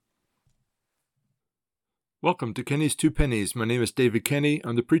Welcome to Kenney's Two Pennies. My name is David Kenney.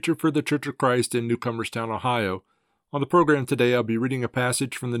 I'm the preacher for the Church of Christ in Newcomerstown, Ohio. On the program today, I'll be reading a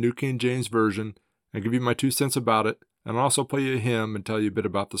passage from the New King James Version and give you my 2 cents about it, and I'll also play you a hymn and tell you a bit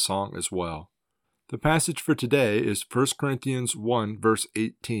about the song as well. The passage for today is 1 Corinthians 1, verse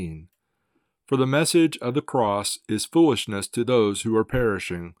 18. For the message of the cross is foolishness to those who are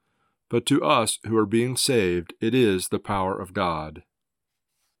perishing, but to us who are being saved, it is the power of God.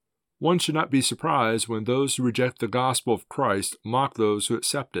 One should not be surprised when those who reject the gospel of Christ mock those who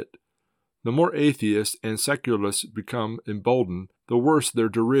accept it. The more atheists and secularists become emboldened, the worse their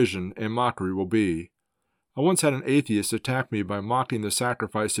derision and mockery will be. I once had an atheist attack me by mocking the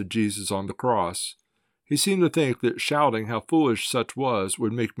sacrifice of Jesus on the cross. He seemed to think that shouting how foolish such was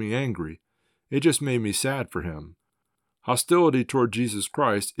would make me angry. It just made me sad for him. Hostility toward Jesus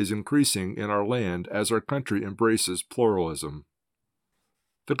Christ is increasing in our land as our country embraces pluralism.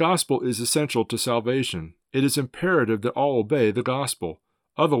 The gospel is essential to salvation. It is imperative that all obey the gospel.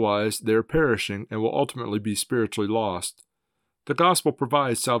 Otherwise, they are perishing and will ultimately be spiritually lost. The gospel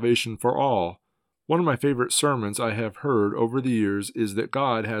provides salvation for all. One of my favorite sermons I have heard over the years is that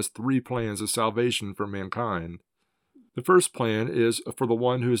God has 3 plans of salvation for mankind. The first plan is for the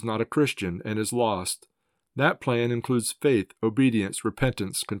one who is not a Christian and is lost. That plan includes faith, obedience,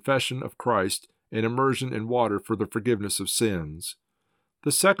 repentance, confession of Christ, and immersion in water for the forgiveness of sins.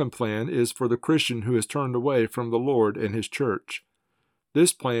 The second plan is for the Christian who has turned away from the Lord and His church.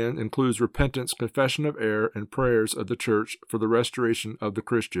 This plan includes repentance, confession of error, and prayers of the church for the restoration of the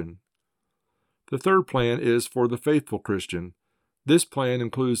Christian. The third plan is for the faithful Christian. This plan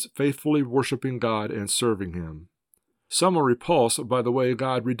includes faithfully worshiping God and serving Him. Some are repulsed by the way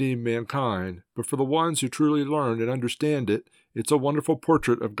God redeemed mankind, but for the ones who truly learn and understand it, it's a wonderful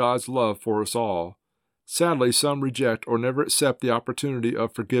portrait of God's love for us all. Sadly, some reject or never accept the opportunity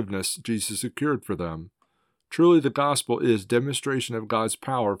of forgiveness Jesus secured for them. Truly, the gospel is demonstration of God's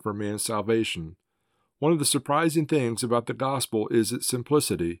power for man's salvation. One of the surprising things about the gospel is its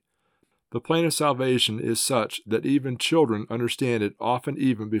simplicity. The plan of salvation is such that even children understand it often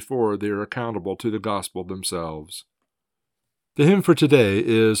even before they are accountable to the gospel themselves. The hymn for today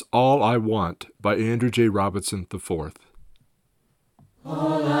is All I Want by Andrew J. Robinson IV.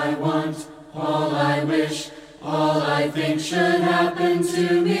 All I want, all I wish, all I think should happen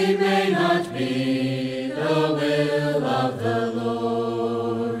to me may not be the will of the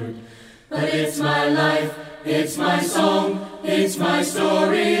Lord. But it's my life, it's my song, it's my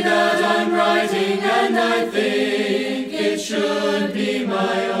story that I'm writing, and I think it should be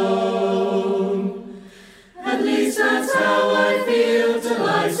my own. At least that's how I feel till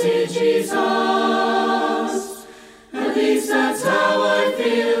I see Jesus. At least that's how I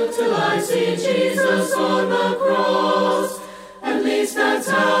feel till I see Jesus on the cross. At least that's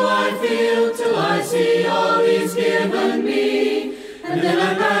how I feel till I see all He's given me. And then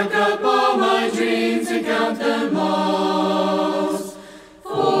I pack up all my dreams and count them lost.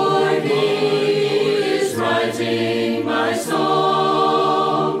 For He is writing my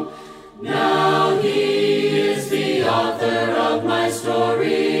song. Now He is the author of my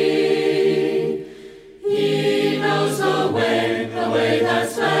story. The way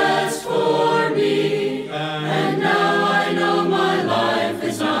that's best for me, and now I know my life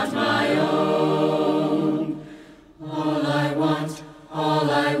is not my own. All I want, all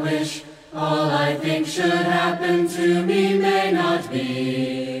I wish, all I think should happen to me may not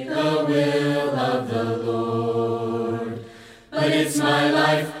be the will of the Lord. But it's my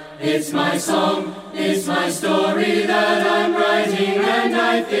life, it's my song, it's my story that I'm writing, and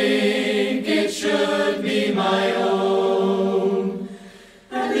I think it should be my own.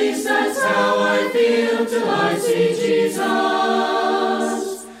 At least that's how I feel till I see Jesus.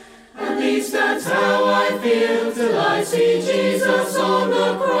 At least that's how I feel till I see Jesus on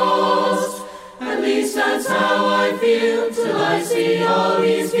the cross. At least that's how I feel till I see all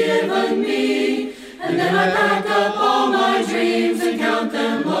He's given me. And then I pack up all my dreams and count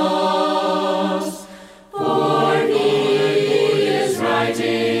them lost. For He is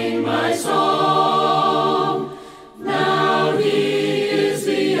writing my song. Now He is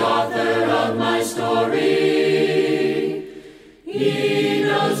the author of my story. He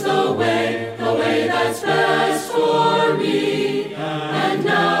knows the way that's best for me. And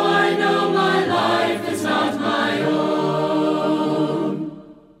now I know my life is not my own.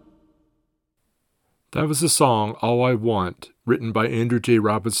 That was the song All I Want, written by Andrew J.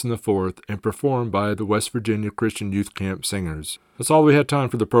 Robinson IV and performed by the West Virginia Christian Youth Camp Singers. That's all we had time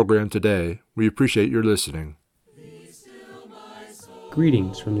for the program today. We appreciate your listening. Be still, my soul.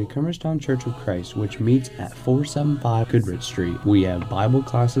 Greetings from the Cumberstown Church of Christ, which meets at 475 Goodrich Street. We have Bible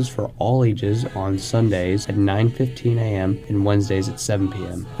classes for all ages on Sundays at 9:15 a.m. and Wednesdays at 7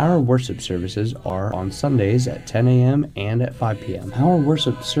 p.m. Our worship services are on Sundays at 10 a.m. and at 5 p.m. Our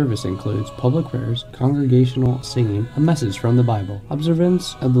worship service includes public prayers, congregational singing, a message from the Bible,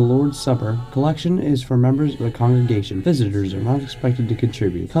 observance of the Lord's Supper. Collection is for members of the congregation. Visitors are not expected to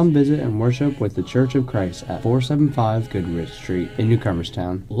contribute. Come visit and worship with the Church of Christ at 475 Goodrich Street in New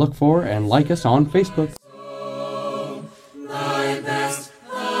Cumberstown. Look for and like us on Facebook.